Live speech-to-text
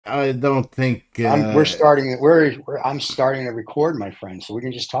I don't think. I'm starting to record, my friend, so we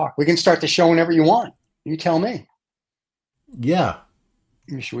can just talk. We can start the show whenever you want. You tell me. Yeah.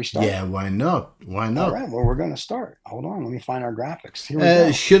 Should we start? Yeah. Why not? Why All not? right. Well, we're going to start. Hold on. Let me find our graphics. Here we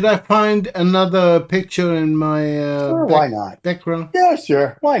go. Should I find another picture in my Sure. Why not? background? Yeah,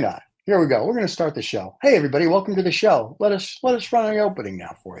 sure. Why not? Here we go. We're going to start the show. Hey, everybody! Welcome to the show. Let us run the opening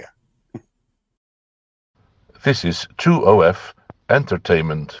now for you. This is 2OF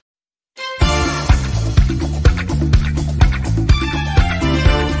Entertainment.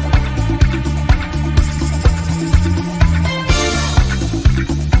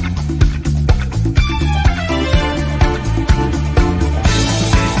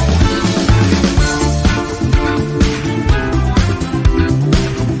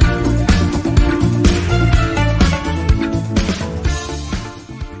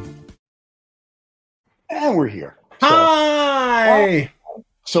 And we're here. Hi!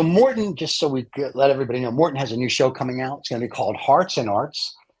 So Morton, just so we let everybody know, Morton has a new show coming out. It's going to be called Harts and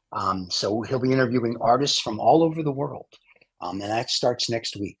Arts. So he'll be interviewing artists from all over the world. And that starts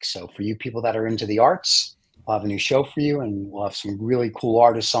next week. So for you people that are into the arts, we'll have a new show for you, and we'll have some really cool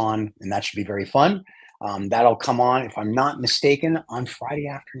artists on, and that should be very fun. That'll come on, if I'm not mistaken, on Friday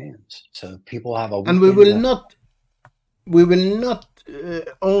afternoons. So people have a weekend. And we will not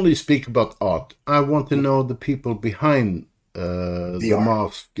only speak about art. I want to know the people behind the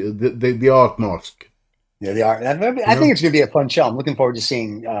mask, the art mask. Yeah, the art. I think it's going to be a fun show. I'm looking forward to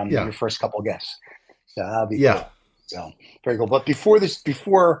seeing your first couple of guests. So that'll be cool. So very cool. But before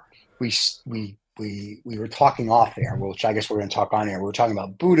we were talking off air, which I guess we're going to talk on air. We were talking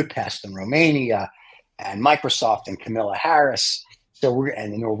about Budapest and Romania and Microsoft and Kamala Harris. So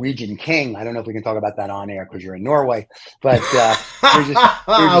and the Norwegian king. I don't know if we can talk about that on air because you're in Norway, but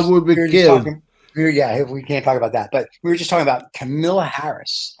I would be killed. We can't talk about that. But we were just talking about Kamala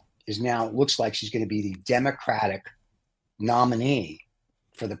Harris looks like she's going to be the Democratic nominee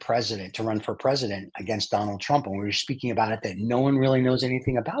for the president to run for president against Donald Trump. And we were speaking about it that no one really knows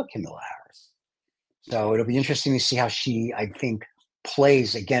anything about Kamala Harris. So it'll be interesting to see how she, I think,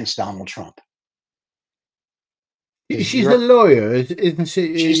 plays against Donald Trump. She's a lawyer, isn't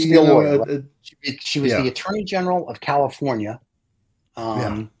she? She used to be a lawyer. Right? She was the Attorney General of California.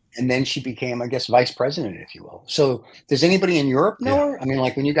 And then she became, I guess, vice president, if you will. So does anybody in Europe know her? I mean,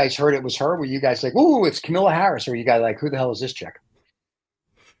 like when you guys heard it was her, were you guys like, ooh, it's Kamala Harris? Or were you guys like, who the hell is this chick?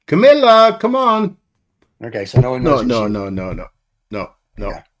 Camilla, come on. Okay, so no one knows. No.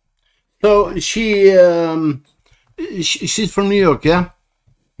 Yeah. So she's from New York, yeah?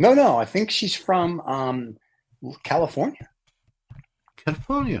 No. I think she's from California.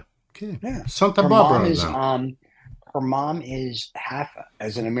 California. Okay. Yeah. Santa Barbara. Her mom is half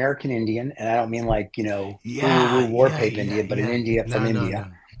as an American Indian, and I don't mean like war pape Indian, but an India from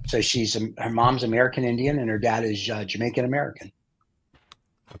India. No. So her mom's American Indian, and her dad is Jamaican American.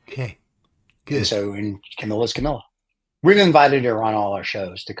 Okay, good. And Camilla's Camilla. We've invited her on all our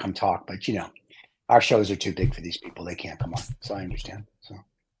shows to come talk, but our shows are too big for these people; they can't come on. So I understand. So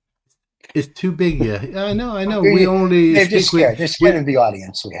it's too big, yeah. I know. We only they're just scared of the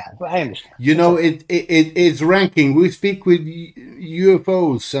audience we have. But I understand. It's ranking. We speak with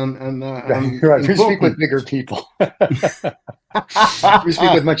UFOs and right. We speak with bigger people. We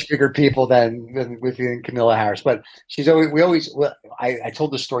speak with much bigger people than with Kamala Harris. But I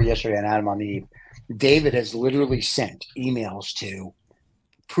told the story yesterday on Adam on the Eve. David has literally sent emails to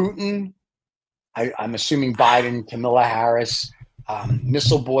Putin. I'm assuming Biden, Kamala Harris.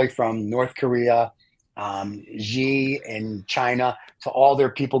 Missile Boy from North Korea, Xi in China, to all their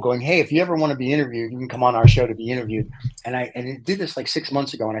people going, hey, if you ever want to be interviewed, you can come on our show to be interviewed. And it did this like 6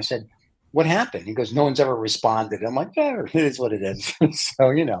 months ago, and I said, what happened? He goes, no one's ever responded. I'm like, yeah, it is what it is.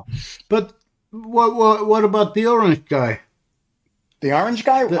 So, But what about the orange guy? The orange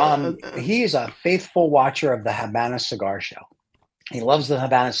guy? He is a faithful watcher of the Havana Cigar Show. He loves the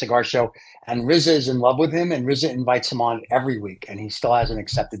Havana Cigar Show, and Rizza is in love with him, and Rizza invites him on every week, and he still hasn't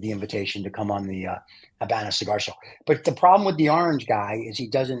accepted the invitation to come on the Havana Cigar Show. But the problem with the orange guy is he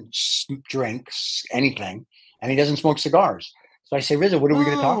doesn't drink anything, and he doesn't smoke cigars. So I say, Rizza, what are we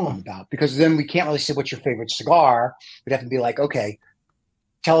going to talk to him about? Because then we can't really say what's your favorite cigar. We'd have to be like, okay,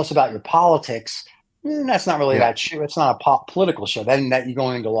 tell us about your politics. That's not really that show. It's not a political show. Then that you're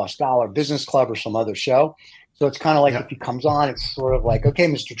going into Lost Dollar Business Club or some other show. So it's kind of like if he comes on, it's sort of like, okay,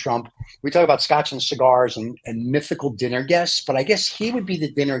 Mr. Trump, we talk about scotch and cigars and mythical dinner guests, but I guess he would be the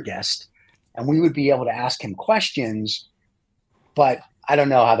dinner guest and we would be able to ask him questions, but I don't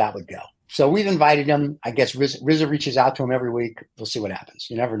know how that would go. So we've invited him. I guess Rizza reaches out to him every week. We'll see what happens.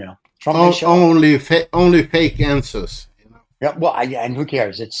 You never know. Trump only fake answers. Yeah, well, and who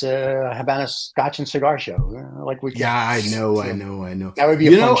cares? It's a Havana Scotch and Cigar Show. Like we can. Yeah, I know. That would be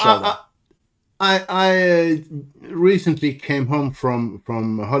a fun show, though. I recently came home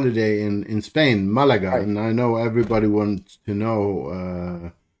from a holiday in Spain, Malaga, Right. and I know everybody wants to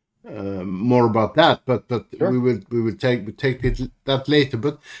know more about that, but Sure. we will take that later.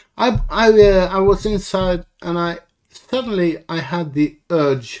 But I was inside, and I suddenly I had the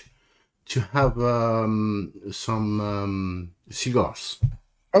urge to have some cigars.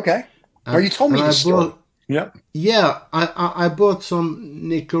 Okay. Oh, you told me And I this story. bought, Yep. yeah, I bought some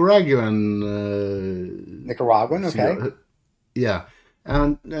Nicaraguan Nicaraguan. Okay. cigar. Yeah,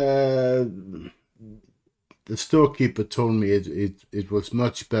 and the storekeeper told me it was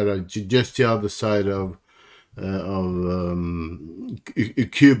much better, just the other side of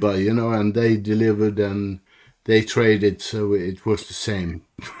Cuba, you know, and they delivered and they traded, so it was the same.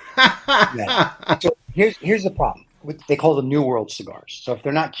 Yeah. So here's the problem. They call them New World cigars. So if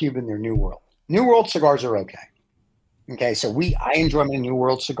they're not Cuban, they're New World. New World cigars are okay. Okay, so I enjoy my New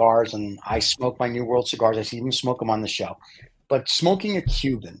World cigars, and I smoke my New World cigars. I even smoke them on the show. But smoking a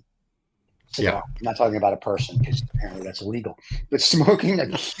Cuban cigar, Yeah. I'm not talking about a person because apparently that's illegal, but smoking a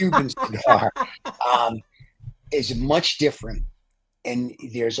Cuban cigar is much different, and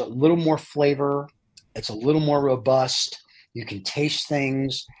there's a little more flavor. It's a little more robust. You can taste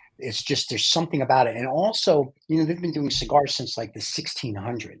things. It's just there's something about it, and also, you know, they've been doing cigars since like the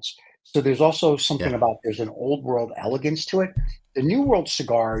 1600s. So there's also something about there's an old world elegance to it. The New World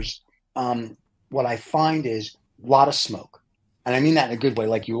cigars, what I find is a lot of smoke. And I mean that in a good way.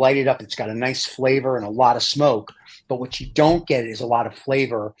 Like you light it up, it's got a nice flavor and a lot of smoke. But what you don't get is a lot of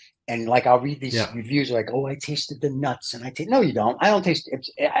flavor. And like I'll read these reviews like, oh, I tasted the nuts, and no, you don't. I don't taste it.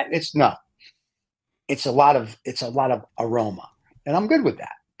 It's not. It's a lot of aroma, and I'm good with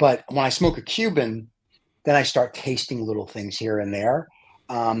that. But when I smoke a Cuban, then I start tasting little things here and there.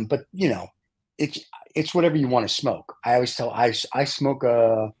 But you know, it's whatever you want to smoke. I always tell I smoke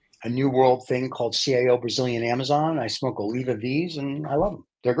a New World thing called CAO Brazilian Amazon. I smoke Oliva V's, and I love them.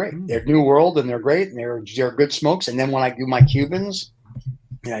 They're great. They're New World, and they're great, and they're good smokes. And then when I do my Cubans,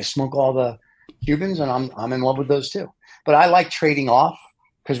 and I smoke all the Cubans, and I'm in love with those too. But I like trading off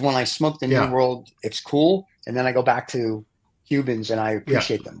because when I smoke the New World, it's cool, and then I go back to Cubans, and I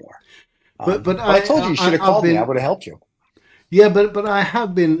appreciate them more. But I told you should have called me. I would have helped you. Yeah, but I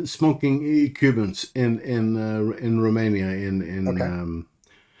have been smoking Cubans in Romania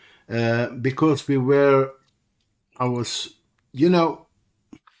because I was, you know,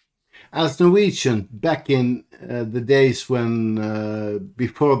 as Norwegian back in the days when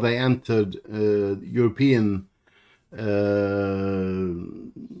before they entered European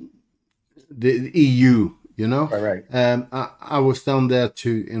the EU, you know, right. I was down there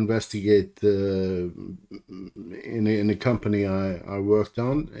to investigate in a company I worked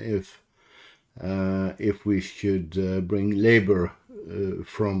on if we should bring labor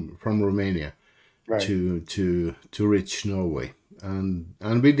from Romania to reach Norway,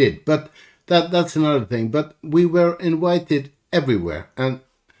 and we did. But that's another thing. But we were invited everywhere, and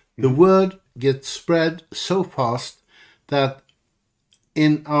the word gets spread so fast that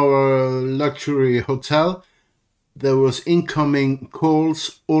in our luxury hotel there was incoming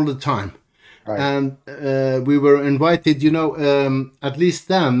calls all the time. Right. And we were invited, you know, at least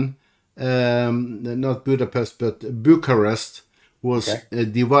then, not Budapest, but Bucharest was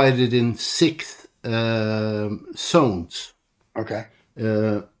divided in 6 zones. Okay.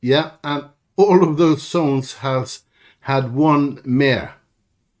 Yeah, and all of those zones had one mayor.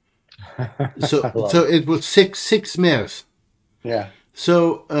 So it was six mayors. Yeah.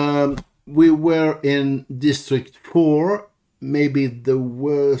 So we were in District 4, maybe the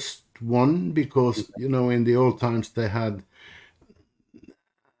worst one, because, you know, in the old times they had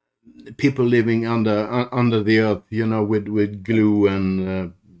people living under the earth, you know, with glue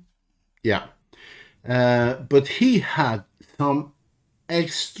and but he had some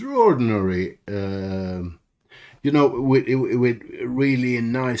extraordinary you know, with really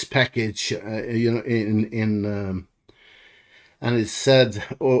nice package, you know, in and it said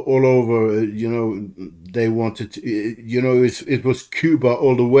all over, you know, they wanted to, you know, it was Cuba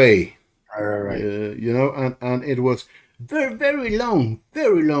all the way. Right. You know, and it was very long.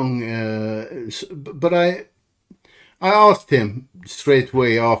 But I asked him straight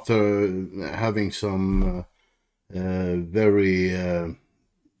away after having some very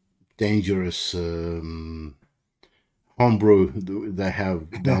dangerous homebrew they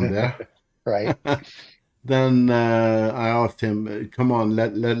have down there. Right. Then I asked him, "Come on,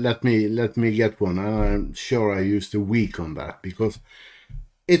 let me get one." And I'm sure I used a week on that because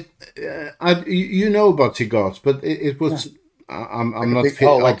it. You know about cigars, but it was I'm not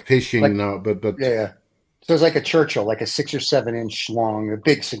like fishing now, but yeah. So it's like a Churchill, like a 6 or 7 inch long, a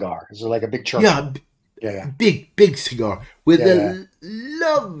big cigar. Is it like a big Churchill? Yeah. Big cigar with a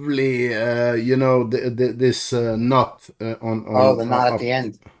lovely, this knot on. Oh, the knot at the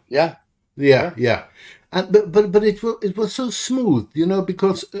end. Yeah. And but it was so smooth,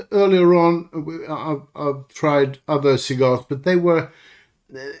 because earlier on I've tried other cigars, but they were.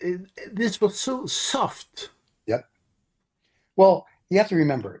 This was so soft. Yep. Well, you have to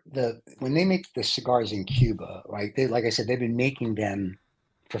remember when they make the cigars in Cuba, right? Like I said, they've been making them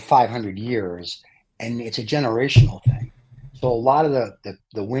for 500 years, and it's a generational thing. So a lot of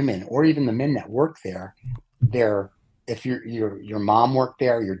the women, or even the men that work there, if your mom worked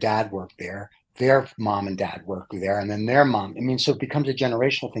there, your dad worked there, their mom and dad worked there, and then their mom. I mean, so it becomes a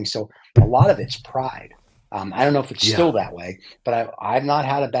generational thing. So a lot of it's pride. I don't know if it's still that way, but I've not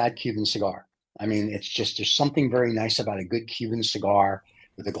had a bad Cuban cigar. I mean, it's just, there's something very nice about a good Cuban cigar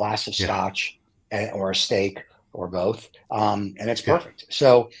with a glass of scotch or a steak or both. And it's perfect.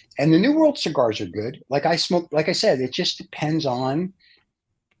 So, and the New World cigars are good. Like I said, it just depends on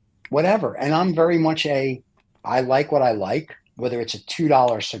whatever. And I'm very much I like what I like, whether it's a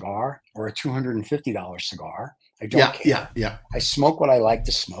 $2 cigar or a $250 cigar. I don't care. Yeah. I smoke what I like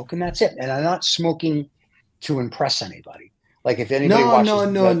to smoke, and that's it. And I'm not smoking to impress anybody. Like if anybody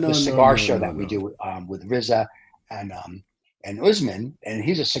watches the cigar show that we do with Riza and Usman, and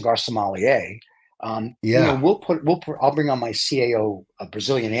he's a cigar sommelier. I'll bring on my CAO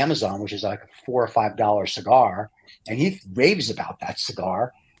Brazilian Amazon, which is like a $4 or $5 cigar, and he raves about that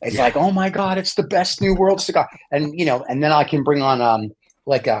cigar. It's like, oh my God, it's the best New World cigar. And and then I can bring on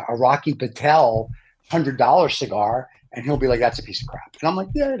like a Rocky Patel $100 cigar, and he'll be like, that's a piece of crap. And I'm like,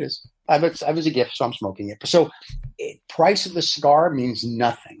 yeah, it is. I was a gift, so I'm smoking it. So price of the cigar means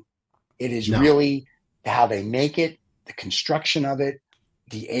nothing. It is really how they make it, the construction of it,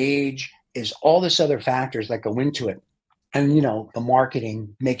 the age, is all this other factors that go into it. And, the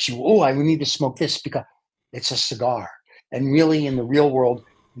marketing makes you, I need to smoke this because it's a cigar. And really in the real world,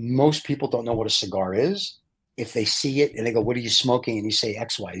 most people don't know what a cigar is. If they see it and they go, what are you smoking? And you say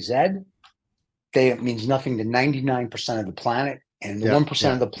X, Y, Z, it means nothing to 99% of the planet. And the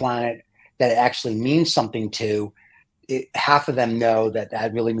 1% of the planet that it actually means something to, half of them know that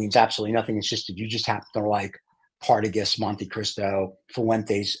really means absolutely nothing. It's just that you just happen to like Partagas, Monte Cristo,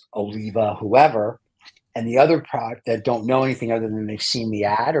 Fuentes, Oliva, whoever. And the other product that don't know anything other than they've seen the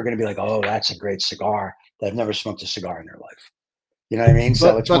ad are going to be like, oh, that's a great cigar. They've never smoked a cigar in their life. You know what I mean?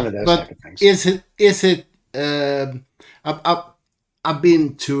 So it's one of those type of things. Is it? I've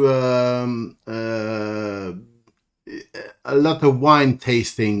been to a lot of wine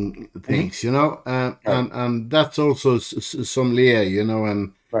tasting things, and that's also sommelier,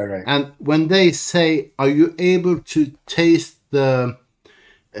 and right. And when they say, "Are you able to taste the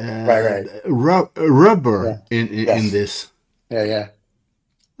rubber in this?" Yeah.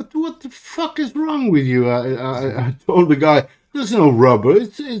 What the fuck is wrong with you? I told the guy, "There's no rubber.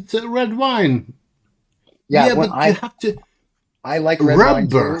 It's a red wine." Yeah, but you have to. I like red wine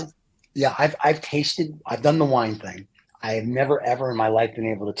too. Yeah, I've tasted. I've done the wine thing. I have never ever in my life been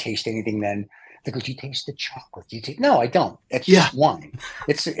able to taste anything. Then they go, "Do you taste the chocolate? Do you taste?" No, I don't. It's just wine.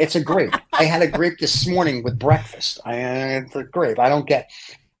 It's a grape. I had a grape this morning with breakfast. It's a grape. I don't get.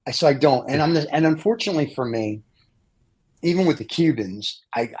 So I don't. And unfortunately for me, even with the Cubans,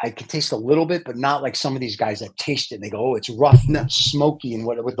 I can taste a little bit, but not like some of these guys that taste it and they go, "Oh, it's rough and smoky," and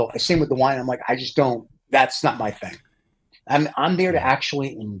same with the wine. I'm like, I just don't. That's not my thing. I'm there to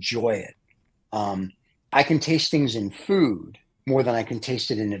actually enjoy it. I can taste things in food more than I can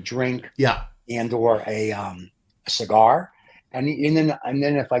taste it in a drink, and or a cigar. And then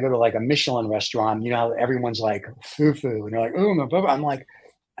if I go to like a Michelin restaurant, how everyone's like foo-foo, and they're like, oh, no, I'm like,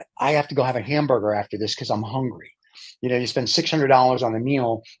 I have to go have a hamburger after this because I'm hungry. You spend $600 on a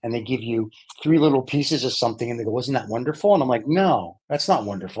meal and they give you 3 little pieces of something and they go, wasn't that wonderful? And I'm like, no, that's not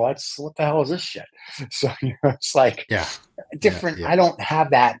wonderful. That's what the hell is this shit? So it's like different. I don't have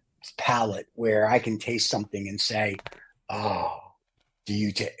that palate where I can taste something and say, oh,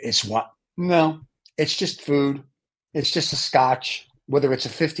 it's what? No, it's just food. It's just a scotch, whether it's a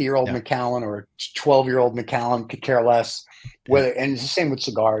 50-year-old Macallan or a 12-year-old Macallan, could care less. And it's the same with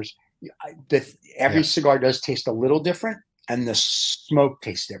cigars. Every cigar does taste a little different, and the smoke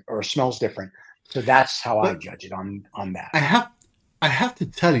tastes different or smells different. So that's how I judge it on that. I have to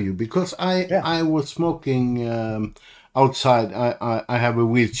tell you, because I was smoking outside. I have a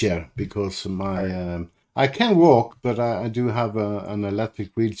wheelchair because I can walk, but I do have an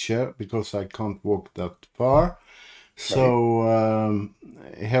electric wheelchair because I can't walk that far. So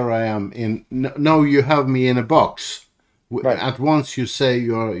here I am now you have me in a box Right. At once you say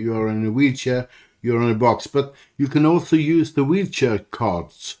you're in a wheelchair, you're in a box, but you can also use the wheelchair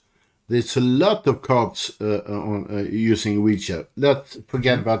cards. There's a lot of cards on using a wheelchair. Let's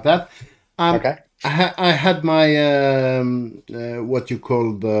forget about that. Okay. I had my what you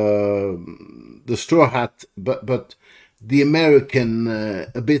call the straw hat, but the American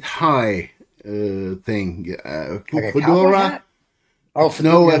a bit high thing, Like fedora. Oh,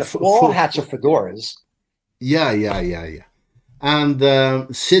 No, all hats are fedoras. Yeah. And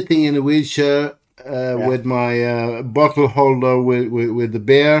sitting in a wheelchair with my bottle holder with the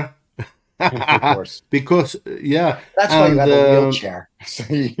beer. Of course. Because that's why you have a wheelchair. So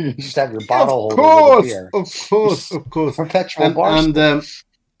you just have your bottle holder with a beer. Of course. Perpetual bar.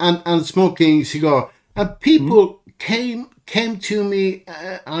 And smoking cigar. And people came to me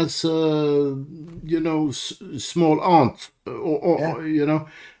as small aunt or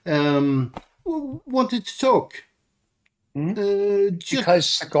wanted to talk. Because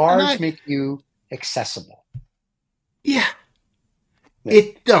cigars make you accessible. Yeah.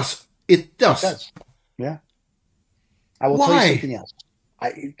 It does. It does. Yeah. I will tell you something else.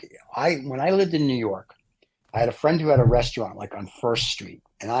 When I lived in New York, I had a friend who had a restaurant like on First Street,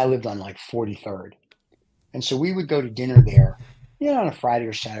 and I lived on like 43rd. And so we would go to dinner there, on a Friday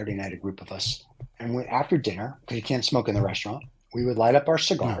or Saturday night, a group of us. And after dinner, because you can't smoke in the restaurant, we would light up our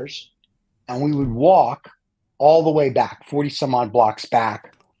cigars and we would walk all the way back, 40 some odd blocks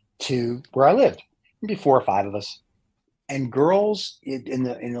back to where I lived. There'd be 4 or 5 of us. And girls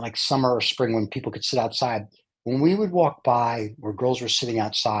in like summer or spring when people could sit outside, when we would walk by where girls were sitting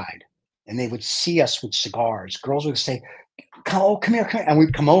outside and they would see us with cigars, girls would say, come here. And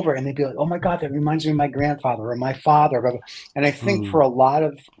we'd come over and they'd be like, oh my God, that reminds me of my grandfather or my father. And I think for a lot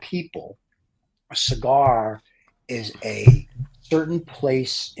of people, a cigar is a certain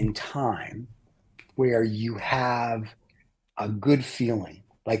place in time where you have a good feeling.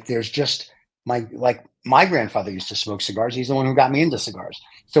 Like there's just my grandfather used to smoke cigars. He's the one who got me into cigars.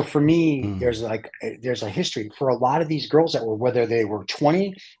 So for me, there's a history for a lot of these girls that were, whether they were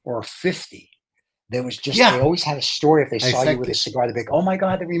 20 or 50, there was just, they always had a story. If they saw you with a cigar, they'd be like, oh my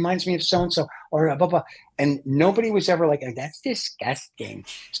God, that reminds me of so-and-so or blah, blah. And nobody was ever like, that's disgusting.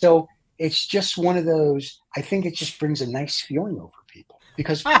 So it's just one of those, I think it just brings a nice feeling over people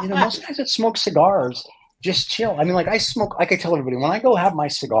because, most guys that smoke cigars just chill. I mean, like I smoke, like I tell everybody, when I go have my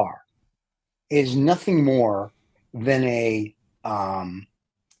cigar, is nothing more than a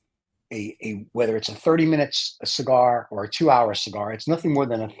whether it's a 30 minutes cigar or a 2-hour cigar, it's nothing more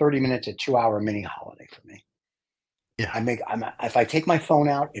than a 30-minute to 2-hour mini holiday for me. Yeah, if I take my phone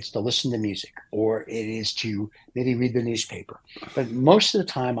out, it's to listen to music or it is to maybe read the newspaper. But most of the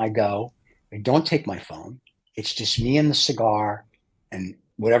time I don't take my phone. It's just me and the cigar and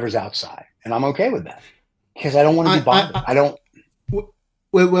whatever's outside, and I'm okay with that because I don't want to be bothered. I don't.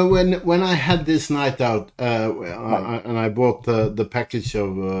 When I had this night out and I bought the package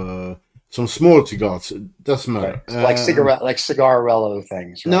of some small cigars, it doesn't matter. Like cigarello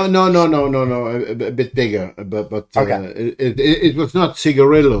things. Right? No, a bit bigger, but it was not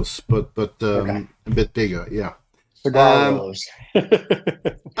cigarillos, but a bit bigger, yeah. Cigarillos.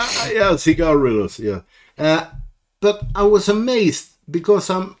 Yeah, cigarillos, yeah. But I was amazed. Because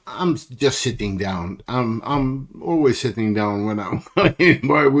I'm just sitting down. I'm always sitting down when I'm in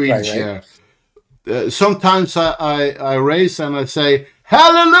my wheelchair. Right. Sometimes I raise and I say,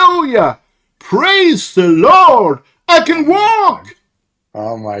 "Hallelujah! Praise the Lord! I can walk."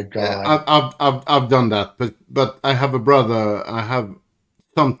 Oh my God! I've done that, but I have a brother. I have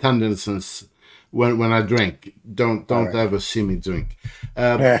some tendencies when I drink. Don't ever see me drink.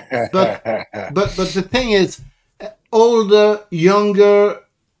 But the thing is. Older, younger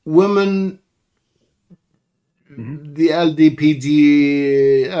women, the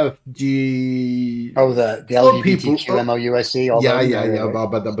LDPG, FG. Oh, the LGBTQMOUSC.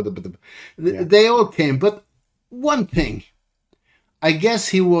 Yeah. They all came. But one thing, I guess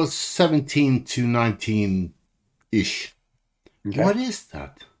he was 17 to 19-ish. Okay. What is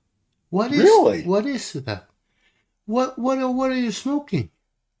that? What is that? What are you smoking?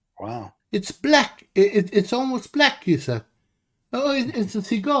 Wow. It's black. It's almost black, he said. Oh, it's a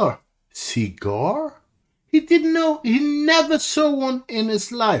cigar. Cigar? He didn't know. He never saw one in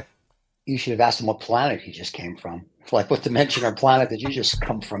his life. You should have asked him what planet he just came from. Like, what dimension or planet did you just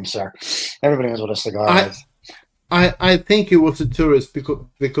come from, sir? Everybody knows what a cigar is. I think he was a tourist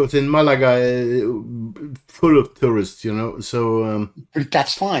because in Malaga, full of tourists, So but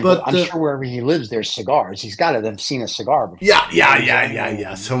that's fine. But I'm sure wherever he lives, there's cigars. He's got to have seen a cigar before.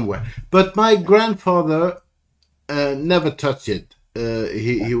 Yeah, somewhere. But my grandfather never touched it.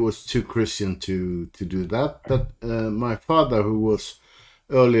 he was too Christian to do that. But my father, who was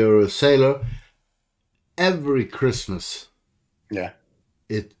earlier a sailor, every Christmas,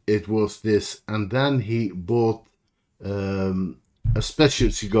 it was this, and then he bought a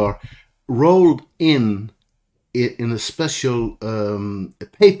special cigar rolled in a special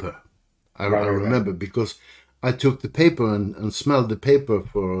paper. I remember because I took the paper and smelled the paper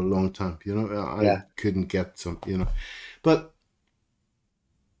for a long time. You know, I couldn't get some. You know, but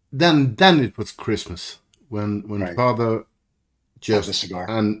then it was Christmas when Father just the cigar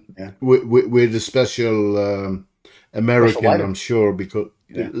and with a special American, special I'm sure, because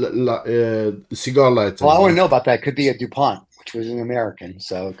cigar lighter. Well, I want to know about that. It could be a DuPont, which was an American,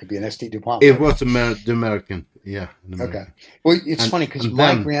 so it could be an SD DuPont. It was the American, yeah. American. Okay. Well, it's funny because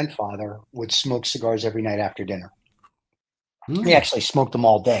my grandfather would smoke cigars every night after dinner. He actually smoked them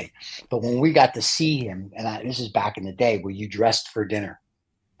all day. But when we got to see him, and this is back in the day where you dressed for dinner.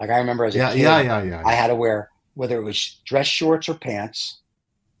 Like I remember as a kid, I had to wear, whether it was dress shorts or pants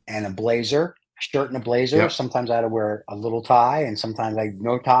and a blazer, shirt and a blazer. Yep. Sometimes I had to wear a little tie, and sometimes I had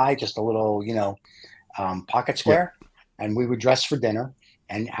no tie, just a little, pocket square. Yep. And we would dress for dinner.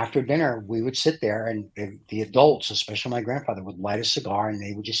 And after dinner, we would sit there, and the adults, especially my grandfather, would light a cigar, and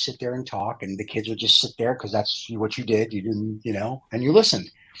they would just sit there and talk. And the kids would just sit there because that's what you did. You didn't, and you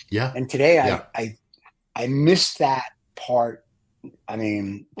listened. Yeah. And today I miss that part. I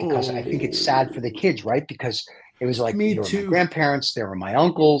mean, because I think it's sad for the kids, right? Because it was like there were my grandparents, there were my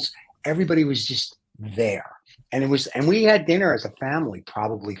uncles, everybody was just there. And we had dinner as a family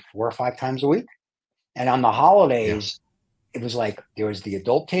probably 4 or 5 times a week. And on the holidays, it was like there was the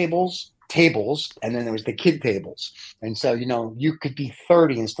adult tables, and then there was the kid tables. And so, you could be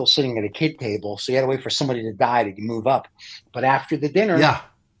 30 and still sitting at a kid table. So you had to wait for somebody to die to move up. But after the dinner,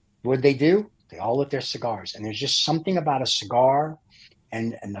 what'd they do? They all lit their cigars. And there's just something about a cigar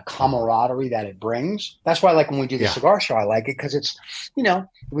and the camaraderie that it brings. That's why I like when we do the cigar show. I like it because it's,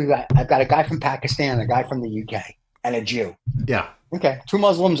 I've got a guy from Pakistan, a guy from the UK, and a Jew. Yeah. Okay. 2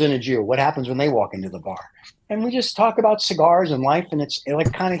 Muslims and a Jew. What happens when they walk into the bar? And we just talk about cigars and life, and it's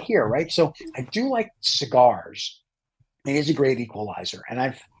like kind of here, right? So I do like cigars. It is a great equalizer. And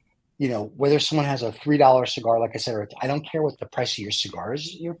I've, whether someone has a $3 cigar, like I said, I don't care what the price of your cigar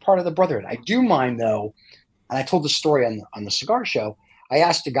is. You're part of the brotherhood. I do mind, though, and I told the story on the cigar show. I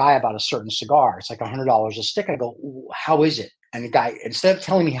asked a guy about a certain cigar. It's like $100 a stick. I go, how is it? And the guy, instead of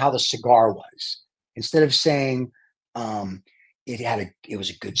telling me how the cigar was, instead of saying it was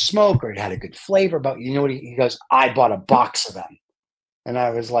a good smoke or it had a good flavor, but you know what he goes, I bought a box of them. And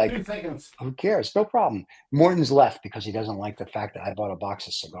I was like, who cares? No problem. Morton's left because he doesn't like the fact that I bought a box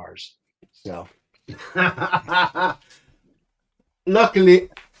of cigars. So, luckily,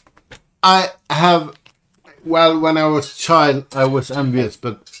 I have. Well, when I was a child, I was envious,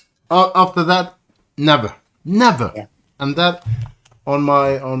 but after that, never. Yeah. And that on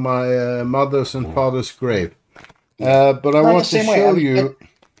my mother's and father's grave. But I want to show you.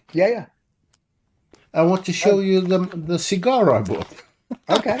 I want to show you the cigar I bought.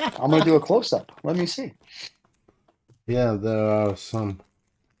 Okay, I'm going to do a close-up. Let me see. Yeah, there are some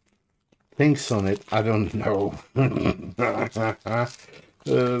things on it. I don't know.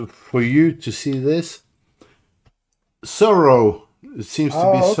 For you to see this. Sorrow. It seems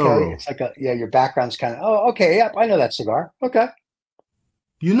to be sorrow. It's like your background's kind of, okay, yeah, I know that cigar. Okay.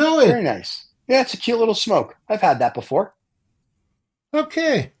 You know it. Very nice. Yeah, it's a cute little smoke. I've had that before.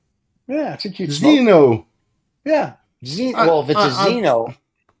 Okay. Yeah, it's a cute smoke. Zeno. Yeah. Well, if it's a Zeno,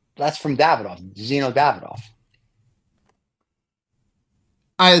 that's from Davidoff. Zeno Davidoff.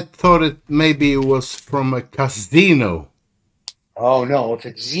 I thought it maybe was from a casino. Oh, no. If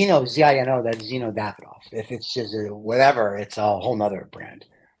it's Zeno, Z-I-N-O, that's Zeno Davidoff. If it's just whatever, it's a whole nother brand.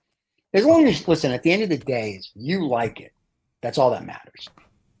 As long as, listen, at the end of the day, you like it. That's all that matters.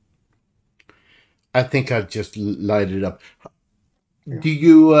 I think I just light it up. Do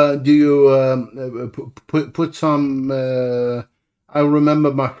you put some? I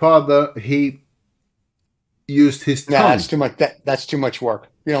remember my father. He used his tongue. No, that's too much. That's too much work.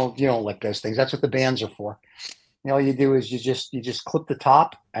 You don't like those things. That's what the bands are for. All you do is you just clip the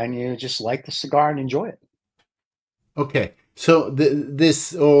top and you just light the cigar and enjoy it. Okay. So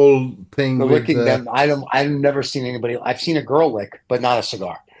this whole thing the with licking them, I've never seen anybody. I've seen a girl lick, but not a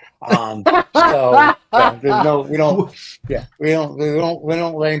cigar. So there's no, we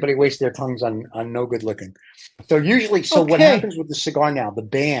don't let anybody waste their tongues on no good licking. So usually, what happens with the cigar now? The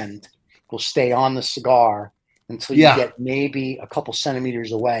band will stay on the cigar until you get maybe a couple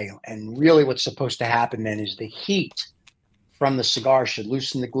centimeters away. And really, what's supposed to happen then is the heat from the cigar should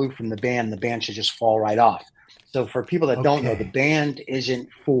loosen the glue from the band. The band should just fall right off. So for people that don't know, the band isn't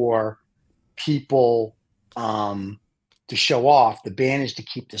for people to show off. The band is to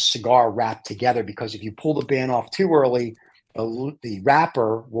keep the cigar wrapped together, because if you pull the band off too early, the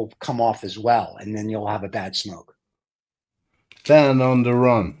wrapper will come off as well, and then you'll have a bad smoke. Band on the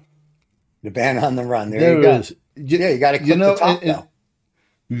run. The band on the run. There you go. Is. Yeah, you got to clip the top though.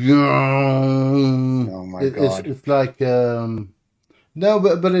 Oh my God! It's like no,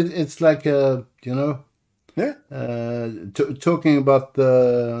 but it's like talking about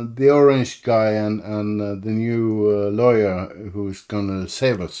the orange guy and the new lawyer who's gonna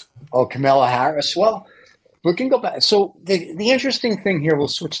save us. Oh, Kamala Harris. Well, we can go back. So the interesting thing here, we'll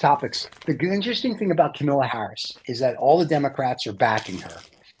switch topics. The interesting thing about Kamala Harris is that all the Democrats are backing her.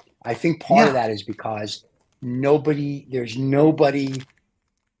 I think part of that is because there's nobody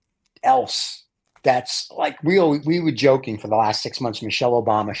else that's like, we were joking for the last 6 months, Michelle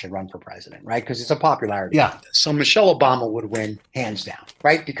Obama should run for president, right? Because it's a popularity contest. So Michelle Obama would win hands down,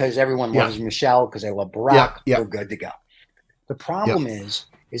 right? Because everyone loves Michelle, because they love Barack. We're good to go. The problem is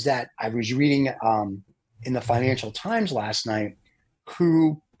that I was reading in the Financial Times last night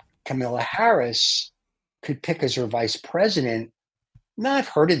who Kamala Harris could pick as her vice president. Now, I've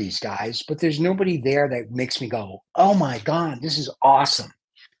heard of these guys, but there's nobody there that makes me go, oh my God, this is awesome.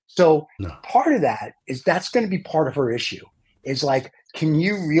 So part of that is that's going to be part of her issue. Is like, can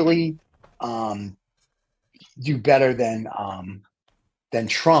you really do better than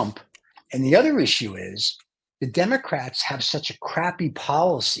Trump? And the other issue is the Democrats have such crappy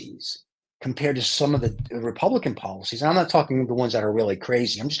policies compared to some of the Republican policies. And I'm not talking the ones that are really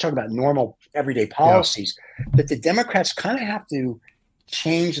crazy. I'm just talking about normal everyday policies that the Democrats kind of have to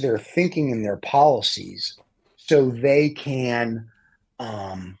change their thinking and their policies so they can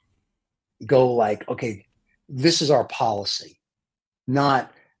go like, okay, this is our policy,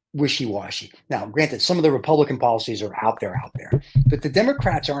 not wishy-washy. Now, granted, some of the Republican policies are out there, but the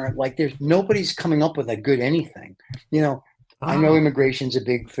Democrats aren't like, nobody's coming up with a good anything. I know immigration's a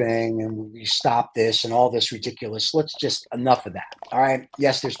big thing and we stop this and all this ridiculous. Let's just enough of that. All right.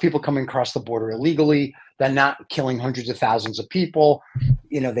 Yes, there's people coming across the border illegally. They're not killing hundreds of thousands of people.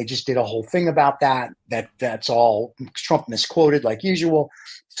 They just did a whole thing about that. That's all Trump misquoted like usual.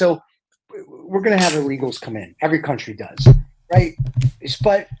 So we're going to have illegals come in. Every country does. Right.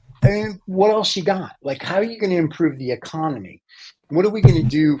 But I mean, what else you got? Like, how are you going to improve the economy? What are we going to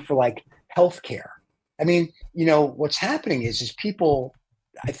do for like healthcare? I mean, what's happening is people,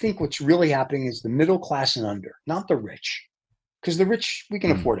 I think what's really happening is the middle class and under, not the rich, because the rich, we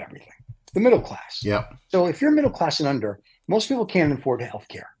can afford everything. The middle class. Yeah. So if you're middle class and under, most people can't afford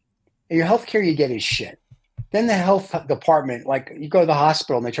healthcare. And your healthcare you get is shit. Then the health department, like you go to the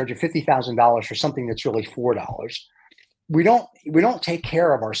hospital and they charge you $50,000 for something that's really $4. We don't take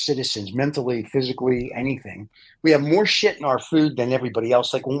care of our citizens mentally, physically, anything. We have more shit in our food than everybody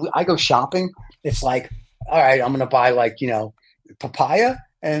else. Like when I go shopping, it's like, all right, I'm going to buy like, papaya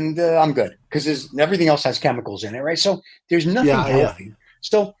and I'm good because everything else has chemicals in it. Right. So there's nothing healthy. Yeah.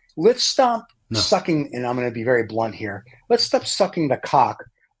 So let's stop sucking. And I'm going to be very blunt here. Let's stop sucking the cock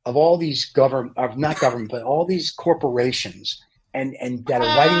of all these but all these corporations and that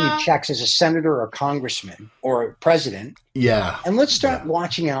are writing you checks as a senator or congressman or a president. Yeah. And let's start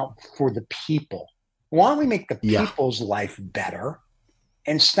watching out for the people. Why don't we make the people's life better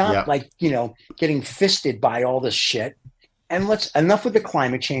and stop getting fisted by all this shit? And enough with the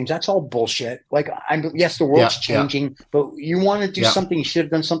climate change. That's all bullshit. Like, yes, the world's changing, but you want to do something. You should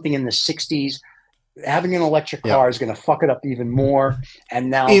have done something in the 60s. Having an electric car is going to fuck it up even more. And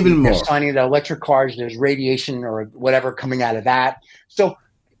now they're signing that electric cars, there's radiation or whatever coming out of that. So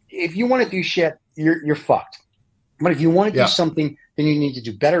if you want to do shit, you're fucked. But if you want to do something, then you need to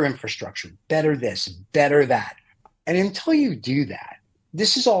do better infrastructure, better this, better that. And until you do that,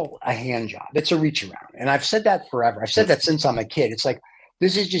 this is all a hand job. It's a reach around. And I've said that forever. I've said that since I'm a kid. It's like,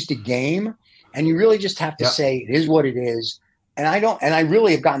 this is just a game. And you really just have to say, it is what it is. And I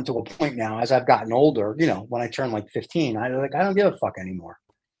really have gotten to a point now as I've gotten older, when I turn like 15, I don't give a fuck anymore.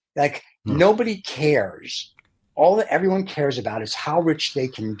 Like nobody cares. Everyone cares about is how rich they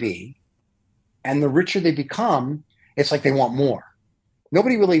can be. And the richer they become, it's like they want more.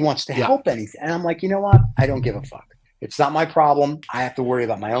 Nobody really wants to help anything. And I'm like, you know what? I don't give a fuck. It's not my problem. I have to worry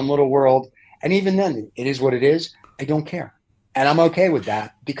about my own little world. And even then, it is what it is. I don't care. And I'm okay with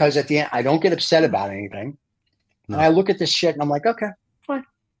that because at the end, I don't get upset about anything. And I look at this shit and I'm like, okay, fine.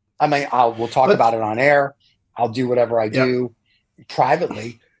 I mean, we'll talk about it on air. I'll do whatever I do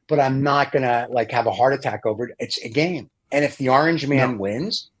privately, but I'm not going to like have a heart attack over it. It's a game. And if the orange man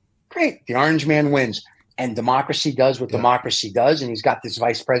wins, great. The orange man wins. And democracy does what democracy does. And he's got this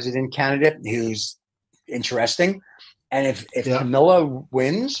vice president candidate who's interesting. And if Kamala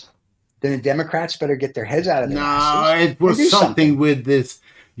wins, then the Democrats better get their heads out of their asses. No, it was something with this.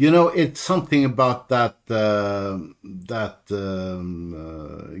 You know, it's something about that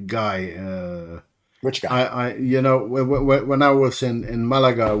guy. Which guy? You know, when I was in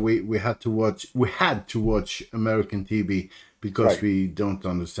Malaga, we had to watch American TV because we don't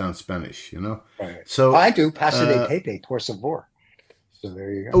understand Spanish. You know, so I do. Pase de pepe, por favor. So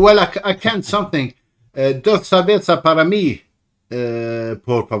there you go. Well, I can something. Dos cerveza para mí,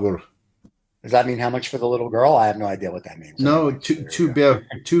 por favor. Does that mean how much for the little girl? I have no idea what that means. No, two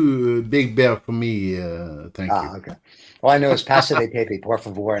big bear for me. Thank you. Okay. Well, I know it's Pase de Pepe, por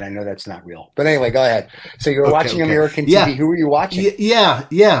favor, and I know that's not real. But anyway, go ahead. So you're watching American TV. Yeah. Who were you watching? Yeah.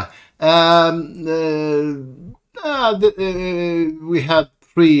 We had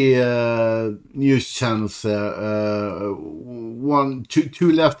 3 news channels. Two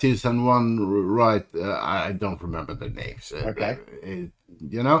lefties and one right. I don't remember the names. Okay.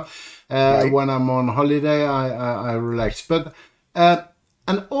 You know, when I'm on holiday, I relax. But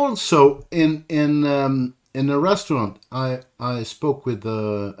and also in a restaurant, I spoke with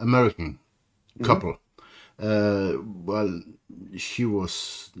an American couple. Well, she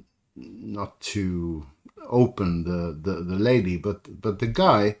was not too open, the lady, but the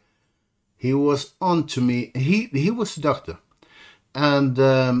guy, he was on to me. He was a doctor, and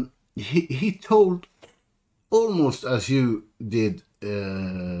he told almost as you did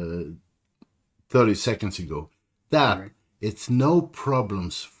 30 seconds ago that it's no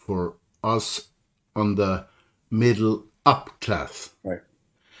problems for us on the middle up class. Right.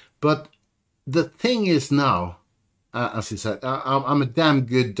 But the thing is now, as he said, I'm a damn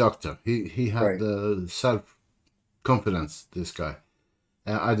good doctor. He had self-confidence, this guy.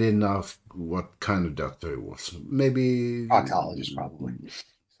 I didn't ask what kind of doctor he was. Maybe proctologist, probably.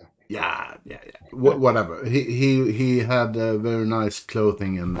 Yeah. Whatever. He had very nice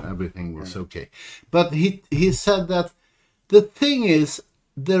clothing and everything was okay. But he said that the thing is,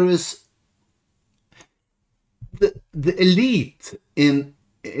 there is the elite in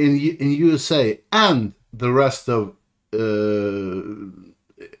USA and the rest of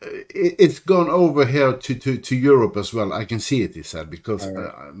it's gone over here to Europe as well. I can see it, he said, because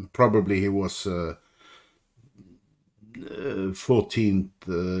probably he was 14th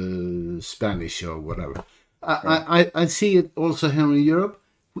Spanish or whatever. I see it also here in Europe.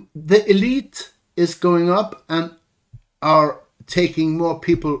 The elite is going up and are taking more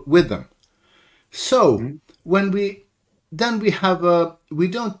people with them. So when we have we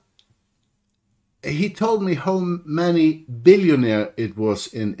don't. He told me how many billionaire it was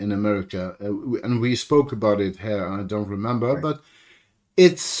in America, and we spoke about it here. I don't remember, but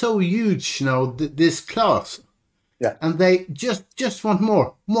it's so huge now. This class. Yeah. And they just want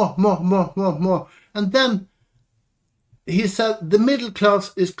more. And then he said the middle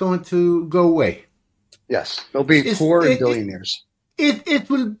class is going to go away. Yes. There'll be poor and billionaires. It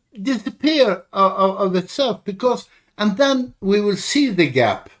will disappear of itself and then we will see the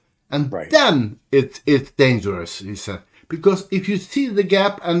gap. And then it's dangerous, he said. Because if you see the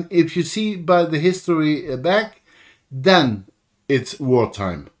gap and if you see by the history back, then it's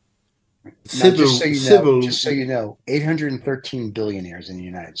wartime. Just so you know, 813 billionaires in the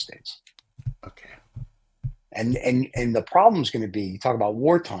United States. Okay. And the problem's going to be, you talk about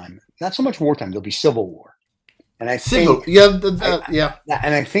wartime, not so much wartime, there'll be civil war. And I think,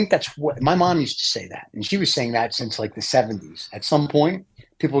 and I think that's what my mom used to say that. And she was saying that since like the 70s. At some point,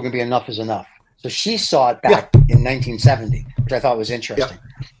 people are going to be enough is enough. So she saw it back in 1970, which I thought was interesting.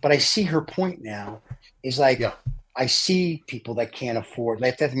 Yeah. But I see her point now is like, I see people that can't afford,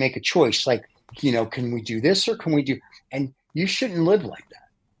 they have to make a choice. Like, you know, can we do this or can we do, and you shouldn't live like that.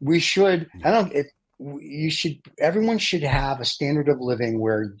 We should, everyone should have a standard of living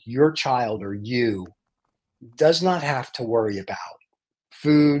where your child or you does not have to worry about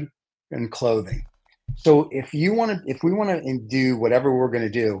food and clothing. So if we want to do whatever we're going to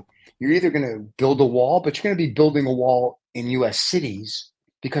do, you're either going to build a wall, but you're going to be building a wall in US cities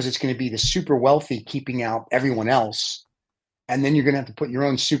because it's going to be the super wealthy keeping out everyone else. And then you're going to have to put your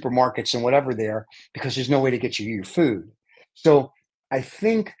own supermarkets and whatever there because there's no way to get you your food. So I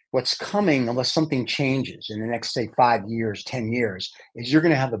think what's coming, unless something changes in the next, say, 5 years, 10 years, is you're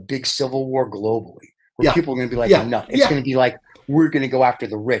going to have a big civil war globally where people are going to be like, enough. It's going to be like, we're going to go after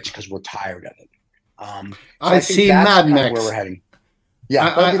the rich because we're tired of it. So I see Mad Max. Where we're heading.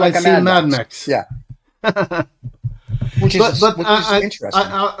 Yeah, I see Mad Max. Yeah. Which is interesting.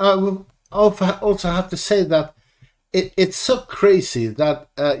 I will also have to say that it's so crazy that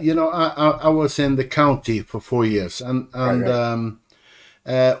I was in the county for 4 years, and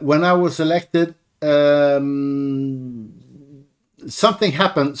when I was elected, something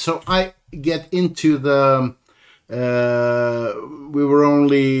happened. So I get into the. We were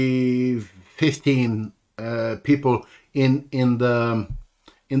only 15 people in the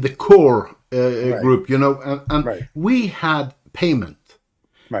core group, you know, and we had payment,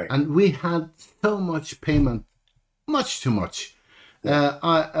 and we had so much payment, much too much.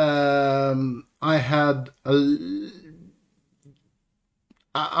 I had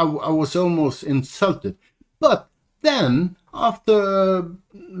I was almost insulted, but then after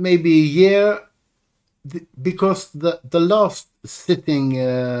maybe a year, because the last sitting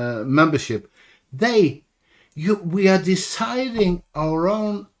membership, we are deciding our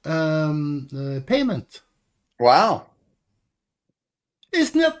own payment. Wow.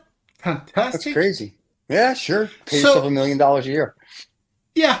 Isn't that fantastic? That's crazy. Yeah, sure. Pay yourself $1 million a year.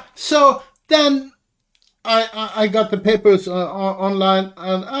 Yeah. So then I got the papers online,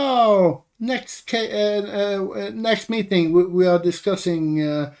 and next meeting we are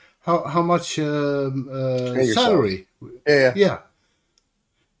discussing how much salary. Yeah.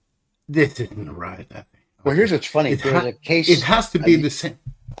 This isn't right. I think. Well, here's what's funny. There's a case. It has to be the same.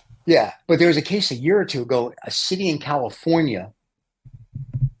 Yeah, but there was a case a year or two ago. A city in California,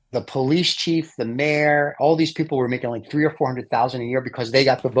 the police chief, the mayor, all these people were making like $300,000 or $400,000 a year because they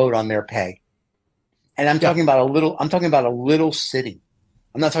got the vote on their pay. And I'm talking about a little. I'm talking about a little city.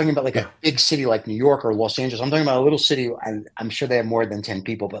 I'm not talking about like a big city like New York or Los Angeles. I'm talking about a little city, and I'm sure they have more than 10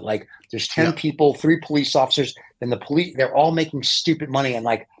 people. But like, there's 10 people, 3 police officers. Then the police, they're all making stupid money, and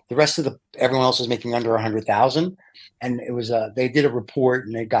like the rest of everyone else is making under 100,000. And it was they did a report,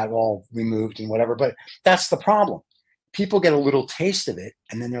 and they got all removed and whatever. But that's the problem. People get a little taste of it,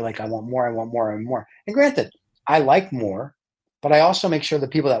 and then they're like, I want more, I want more, I want more. And granted, I like more, but I also make sure the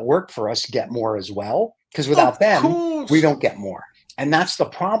people that work for us get more as well, because without them, we don't get more. And that's the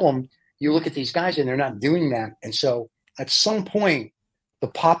problem. You look at these guys and they're not doing that. And so at some point, the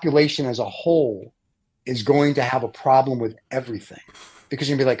population as a whole is going to have a problem with everything, because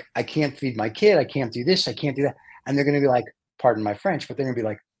you're going to be like, I can't feed my kid. I can't do this. I can't do that. And they're going to be like, pardon my French, but they're going to be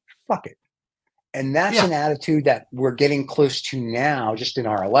like, fuck it. And that's an attitude that we're getting close to now, just in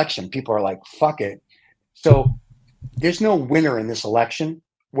our election. People are like, fuck it. So there's no winner in this election,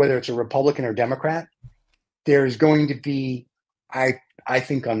 whether it's a Republican or Democrat. There's going to be, I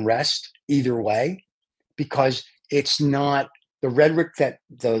think, unrest either way, because it's not the rhetoric that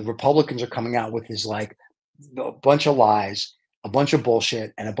the Republicans are coming out with is like a bunch of lies, a bunch of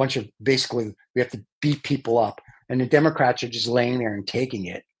bullshit, and a bunch of basically we have to beat people up. And the Democrats are just laying there and taking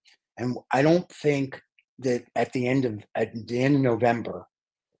it. And I don't think that at the end of November,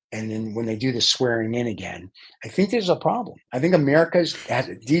 and then when they do the swearing in again, I think there's a problem. I think America has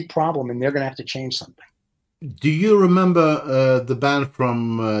a deep problem, and they're going to have to change something. Do you remember the band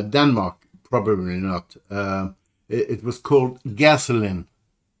from Denmark? Probably not. It was called Gasoline.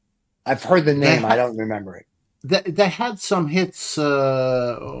 I've heard the name. I don't remember it. They had some hits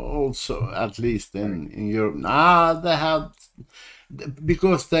also, at least in Europe. They had,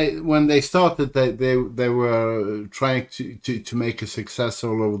 because when they started, they were trying to make a success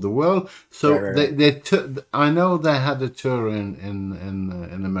all over the world. So I know they had a tour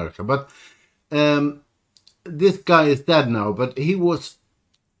in America, but this guy is dead now. But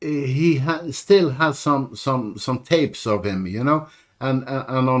still has some tapes of him, you know. And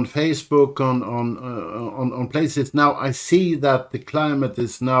on Facebook, on places now, I see that the climate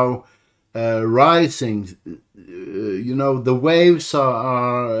is now rising. You know, the waves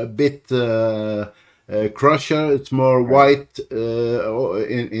are a bit crusher. It's more white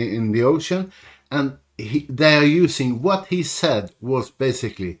in the ocean, and they are using what he said was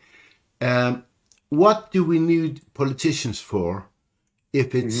basically, what do we need politicians for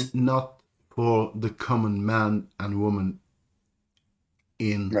if it's not for the common man and woman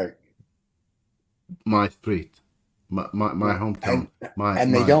in my street, my hometown,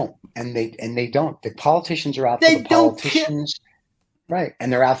 they don't. The politicians are out for the politicians, right?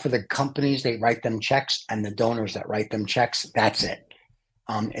 And they're out for the companies. They write them checks, and the donors that write them checks. That's it.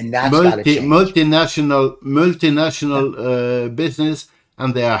 And that's multinational business,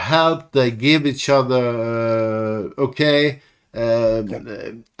 and they are helped. They give each other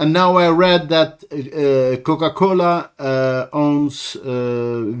and now I read that Coca-Cola owns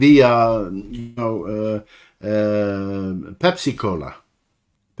via Pepsi Cola.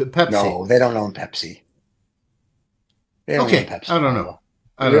 Pepsi. No, they don't own Pepsi. They don't own Pepsi. I don't know.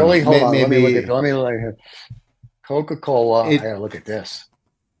 Hold on. Let me look at Coca-Cola. I gotta look at this.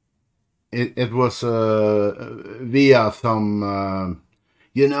 It was via some.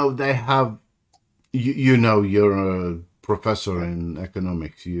 They have. You're professor in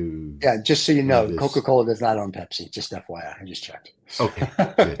economics. Just so you know, this. Coca-Cola does not own Pepsi. Just FYI, I just checked. Okay,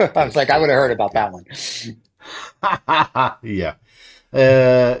 good, I was like, I would have heard about that one. Yeah,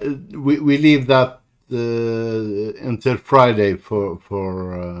 we leave that until Friday for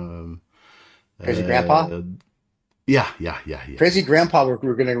Crazy Grandpa. Yeah. Crazy Grandpa, we're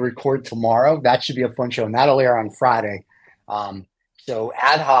going to record tomorrow. That should be a fun show, and that'll air on Friday. So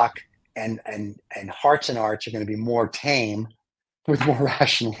Ad Hoc and Harts and Arts are going to be more tame with more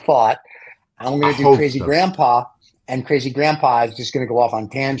rational thought. I'm going to do Crazy Grandpa, and Crazy Grandpa is just going to go off on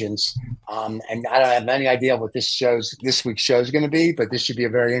tangents. And I don't have any idea what this week's show is going to be, but this should be a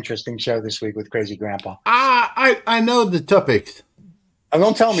very interesting show this week with Crazy Grandpa. I know the topics.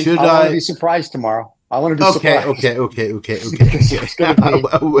 Don't tell me. I want to be surprised tomorrow. I want to be surprised. Okay. I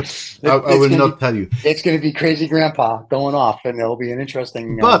will not tell you. It's going to be Crazy Grandpa going off, and it'll be an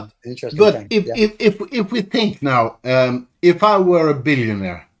interesting. But thing. If we think now, if I were a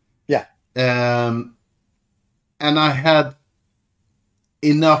billionaire, and I had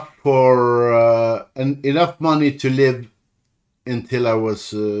enough enough money to live until I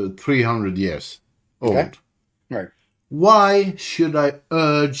was 300 years old, okay. Right? Why should I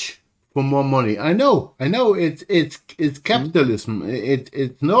urge for more money? I know it's capitalism.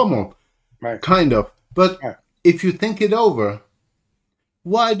 It's normal, right? Kind of. But if you think it over,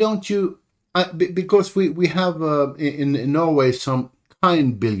 why don't you? Because we have in Norway some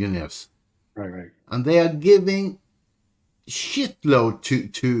kind billionaires, right, and they are giving shitload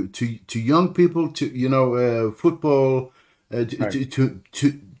to young people, to football,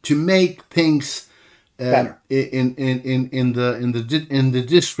 to make things. In the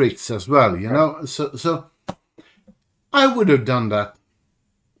districts as well, you know. So I would have done that.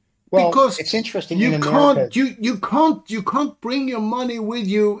 Well, because it's interesting. You can't bring your money with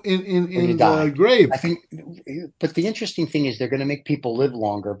you in the grave. I think, but the interesting thing is they're going to make people live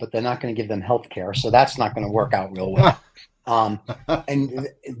longer, but they're not going to give them health care, so that's not going to work out real well. And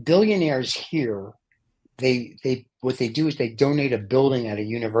billionaires here, what they do is they donate a building at a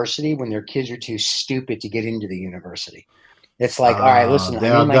university when their kids are too stupid to get into the university. It's like, all right, listen,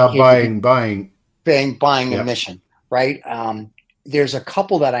 they're buying admission, right? There's a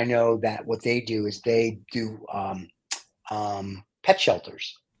couple that I know that what they do is they do pet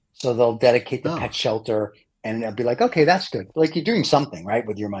shelters. So they'll dedicate the pet shelter, and they'll be like, okay, that's good. Like, you're doing something, right,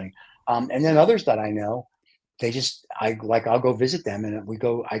 with your money. And then others that I know, I'll go visit them, and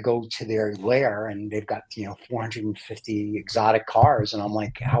I go to their lair, and they've got 450 exotic cars, and I'm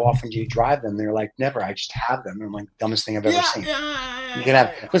like, how often do you drive them? They're like, never. I just have them. And I'm like, dumbest thing I've ever seen. You can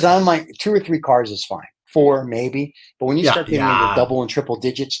have, because I'm like, 2 or 3 cars is fine, 4 maybe, but when you start getting into double and triple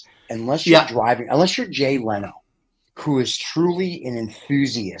digits, unless you're driving, unless you're Jay Leno, who is truly an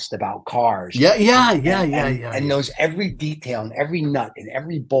enthusiast about cars, and knows every detail and every nut and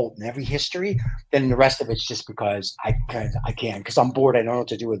every bolt and every history, then the rest of it's just because I can, because I'm bored. I don't know what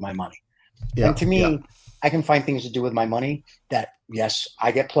to do with my money. And to me, I can find things to do with my money that, yes,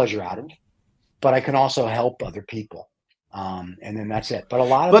 I get pleasure out of, but I can also help other people. And then that's it. But a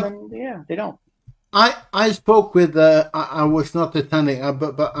lot of them, they don't. I spoke with I was not attending,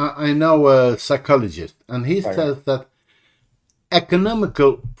 but I know a psychologist, and he says that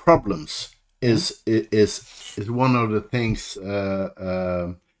economical problems is one of the things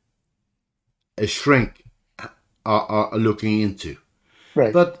a shrink are looking into.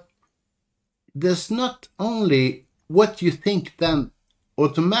 Right. But there's not only what you think. Then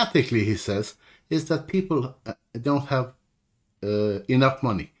automatically, he says, is that people don't have enough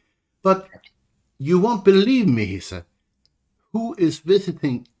money, but you won't believe me, he said. Who is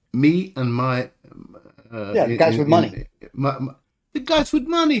visiting me and my... the guys with money. The guys with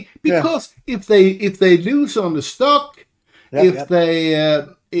money. Because if they lose on the stock, if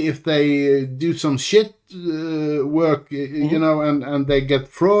they do some shit work, and they get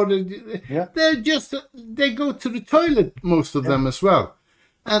frauded, they go to the toilet, most of them as well.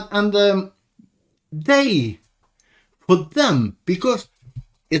 And for them, because...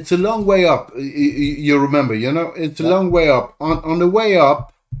 it's a long way up. You remember, it's a long way up. On the way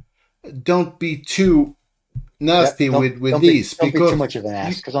up, don't be too nasty with these. Don't be too much of an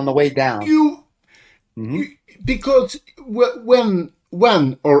ass, because on the way down, because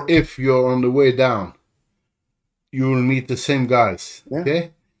when or if you're on the way down, you will meet the same guys. Yeah.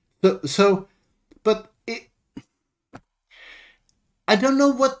 Okay, but I don't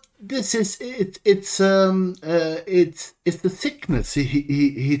know what this is. It's the sickness.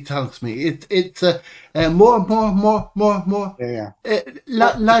 He tells me it's more. Yeah.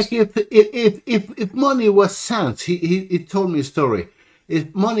 Like if money was sand, he told me a story.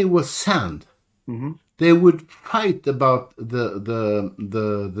 If money was sand, they would fight about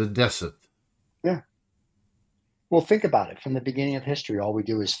the desert. Yeah. Well, think about it. From the beginning of history, all we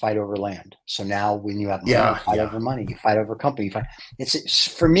do is fight over land. So now when you have money, you fight over money. You fight over company.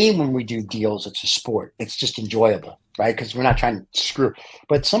 It's for me, when we do deals, it's a sport. It's just enjoyable, right? Because we're not trying to screw.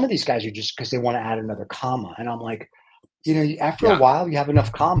 But some of these guys are just because they want to add another comma. And I'm like, after a while, you have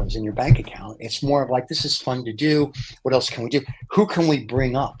enough commas in your bank account. It's more of like, this is fun to do. What else can we do? Who can we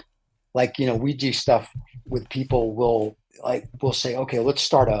bring up? Like, we do stuff with people. We'll say, okay, let's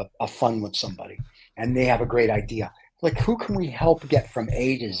start a fund with somebody. And they have a great idea. Like, who can we help get from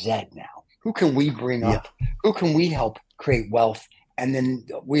A to Z now? Who can we bring up? Who can we help create wealth? And then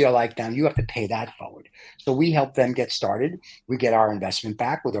we are like, now you have to pay that forward. So we help them get started. We get our investment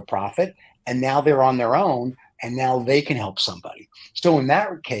back with a profit. And now they're on their own. And now they can help somebody. So in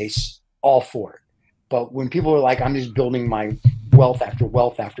that case, all for it. But when people are like, I'm just building my wealth after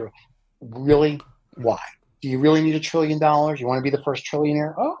wealth after, really? Why? Do you really need $1 trillion? You want to be the first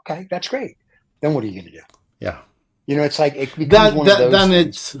trillionaire? Oh, okay, that's great. Then what are you going to do? Yeah. It's like it becomes one of those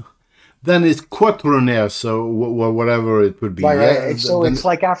things. Then it's quattronaire, so whatever it would be. Right. So it's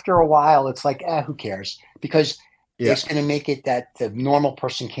like after a while, it's like, who cares? Because it's going to make it that the normal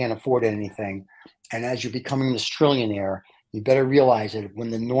person can't afford anything. And as you're becoming this trillionaire, you better realize that when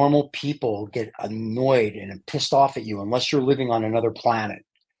the normal people get annoyed and pissed off at you, unless you're living on another planet,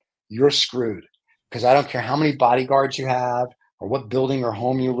 you're screwed. Because I don't care how many bodyguards you have, or what building or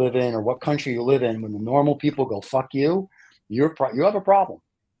home you live in, or what country you live in. When the normal people go fuck you, you have a problem.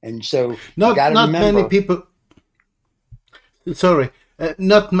 And so not many people. Sorry,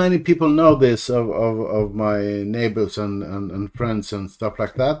 not many people know this of my neighbors and friends and stuff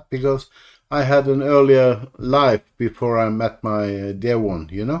like that, because I had an earlier life before I met my dear one,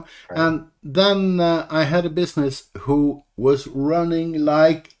 Right. And then I had a business who was running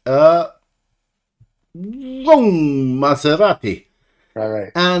like a Maserati.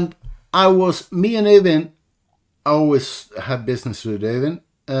 Right. And me and Eivind, I always had business with Eivind.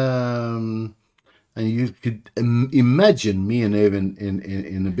 And you could imagine me and Eivind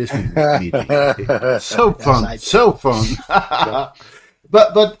in a business meeting. So fun, so fun.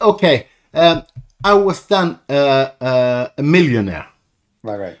 But okay. I was then a millionaire.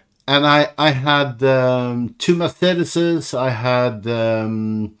 Right. And I had 2 Mercedeses. I had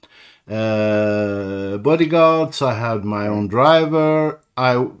bodyguards. I had my own driver.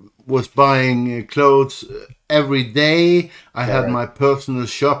 I was buying clothes every day. I had my personal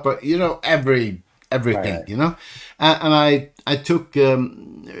shopper. Everything. Right. And I took.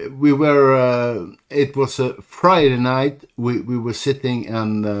 We were. It was a Friday night. We were sitting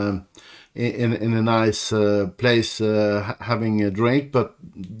and. In a nice place having a drink, but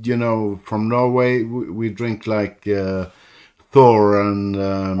from Norway we drink like Thor and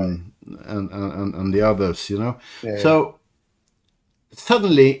the others, So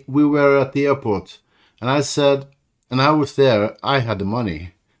suddenly we were at the airport, and I said, and I was there, I had the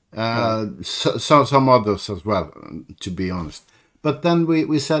money, some others as well, to be honest. But then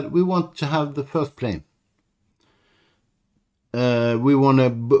we said we want to have the first plane. We want to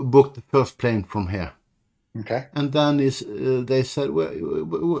book the first plane from here. Okay. And then they said,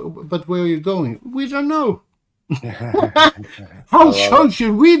 but where are you going? We don't know. How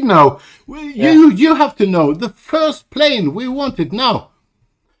should we know? You have to know. The first plane, we want it now.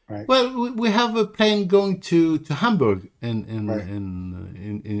 Right. Well, we have a plane going to Hamburg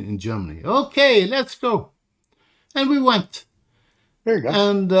in Germany. Okay, let's go. And we went. There you go.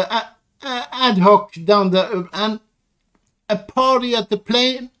 And ad hoc down there, and a party at the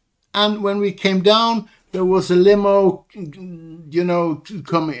plane, and when we came down, there was a limo,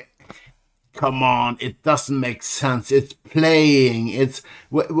 coming. Come on, it doesn't make sense. It's playing. It's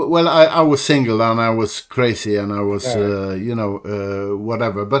well, I was single and I was crazy and I was,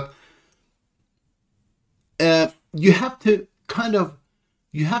 whatever. But you have to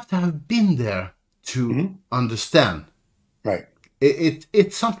have been there to understand. Right.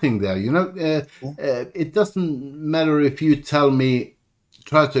 It's something there, it doesn't matter if you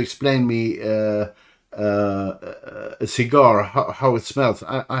try to explain me a cigar, how it smells.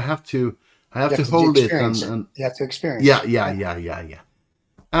 I have to hold it and you have to experience. Yeah.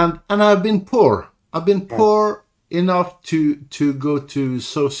 And I've been poor. I've been poor enough to go to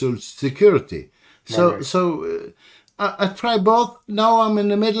Social Security. So I try both. Now I'm in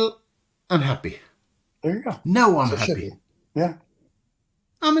the middle and happy. There you go. Now I'm happy. Yeah.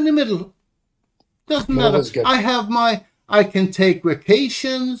 I'm in the middle. Doesn't matter. I can take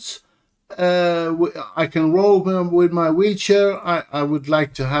vacations. I can roll with my wheelchair. I would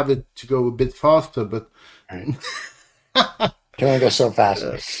like to have it to go a bit faster, but can only go so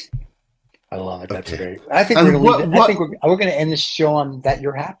fast. I love it. That's great. I think we're going to leave it. I think we're going to end this show on that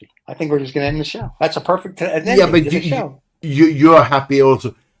you're happy. I think we're just going to end the show. That's a perfect ending to the show. You're happy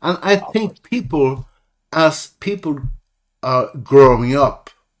also. And I think people are growing up.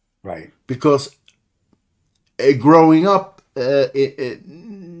 Right. Because growing up,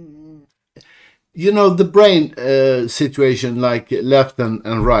 you know, the brain situation, like left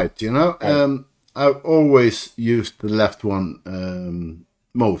and right, you know. Right. I've always used the left one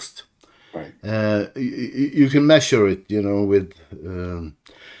most. Right. You can measure it, you know, with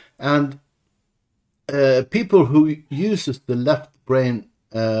and people who uses the left brain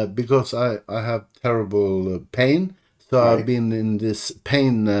because I have terrible pain, so right. I've been in this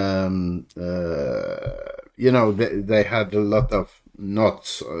pain. You know, they had a lot of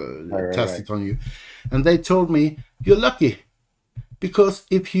knots tested on you, and they told me you're lucky because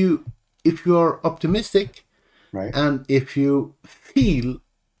if you are optimistic, right, and if you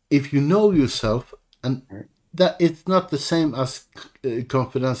know yourself, and right. that it's not the same as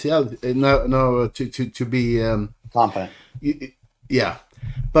confidentiality. No, to be confident. Yeah,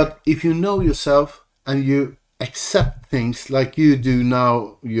 but if you know yourself and you accept things like you do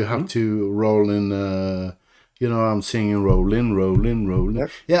now, you have to roll in. You know, I'm singing roll in. Yep.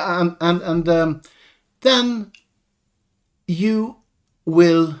 Yeah, and then you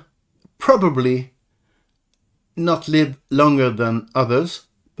will probably not live longer than others,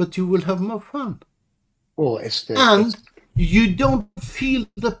 but you will have more fun. Well, you don't feel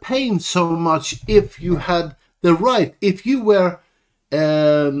the pain so much if you had the right. If you were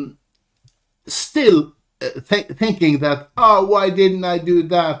still thinking that, oh, why didn't I do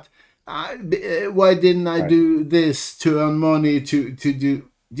that? Why didn't I do this to earn money to do,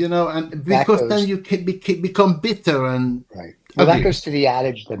 you know? And because then you can become bitter and right. Well, that goes to the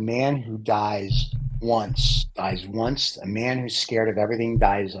adage: the man who dies once. A man who's scared of everything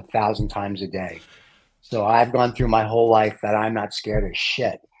dies 1,000 times a day. So I've gone through my whole life that I'm not scared of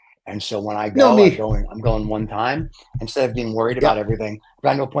shit. And so when I go, I'm going one time instead of being worried about everything. I've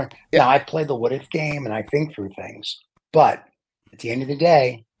got no point. Now I play the what if game and I think through things, but at the end of the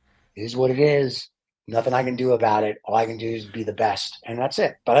day, it is what it is. Nothing I can do about it. All I can do is be the best, and that's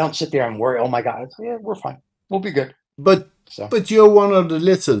it. But I don't sit there and worry. Oh my God, yeah, we're fine. We'll be good. But you're one of the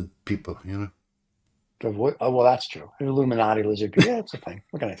lizard people, you know. Oh, well, that's true. Illuminati lizard people. Yeah, it's a thing.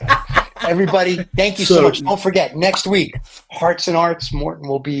 What can I tell you? Everybody, thank you so much. Don't forget, next week, Harts and Arts, Morton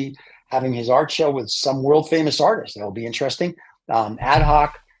will be having his art show with some world famous artists. That'll be interesting. Ad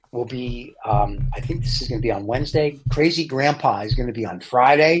Hoc will be, I think this is going to be on Wednesday. Crazy Grandpa is going to be on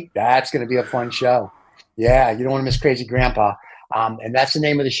Friday. That's going to be a fun show. Yeah, you don't want to miss Crazy Grandpa. And that's the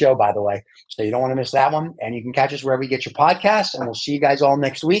name of the show, by the way. So you don't want to miss that one. And you can catch us wherever you get your podcasts. And we'll see you guys all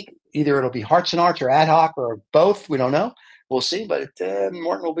next week. Either it'll be Harts and Arts or Ad Hoc or both. We don't know. We'll see. But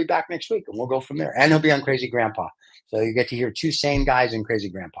Morton will be back next week, and we'll go from there. And he'll be on Crazy Grandpa. So you get to hear two sane guys in Crazy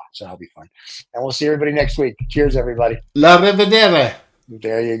Grandpa. So that'll be fun. And we'll see everybody next week. Cheers, everybody. La rivedere.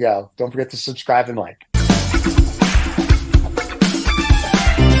 There you go. Don't forget to subscribe and like.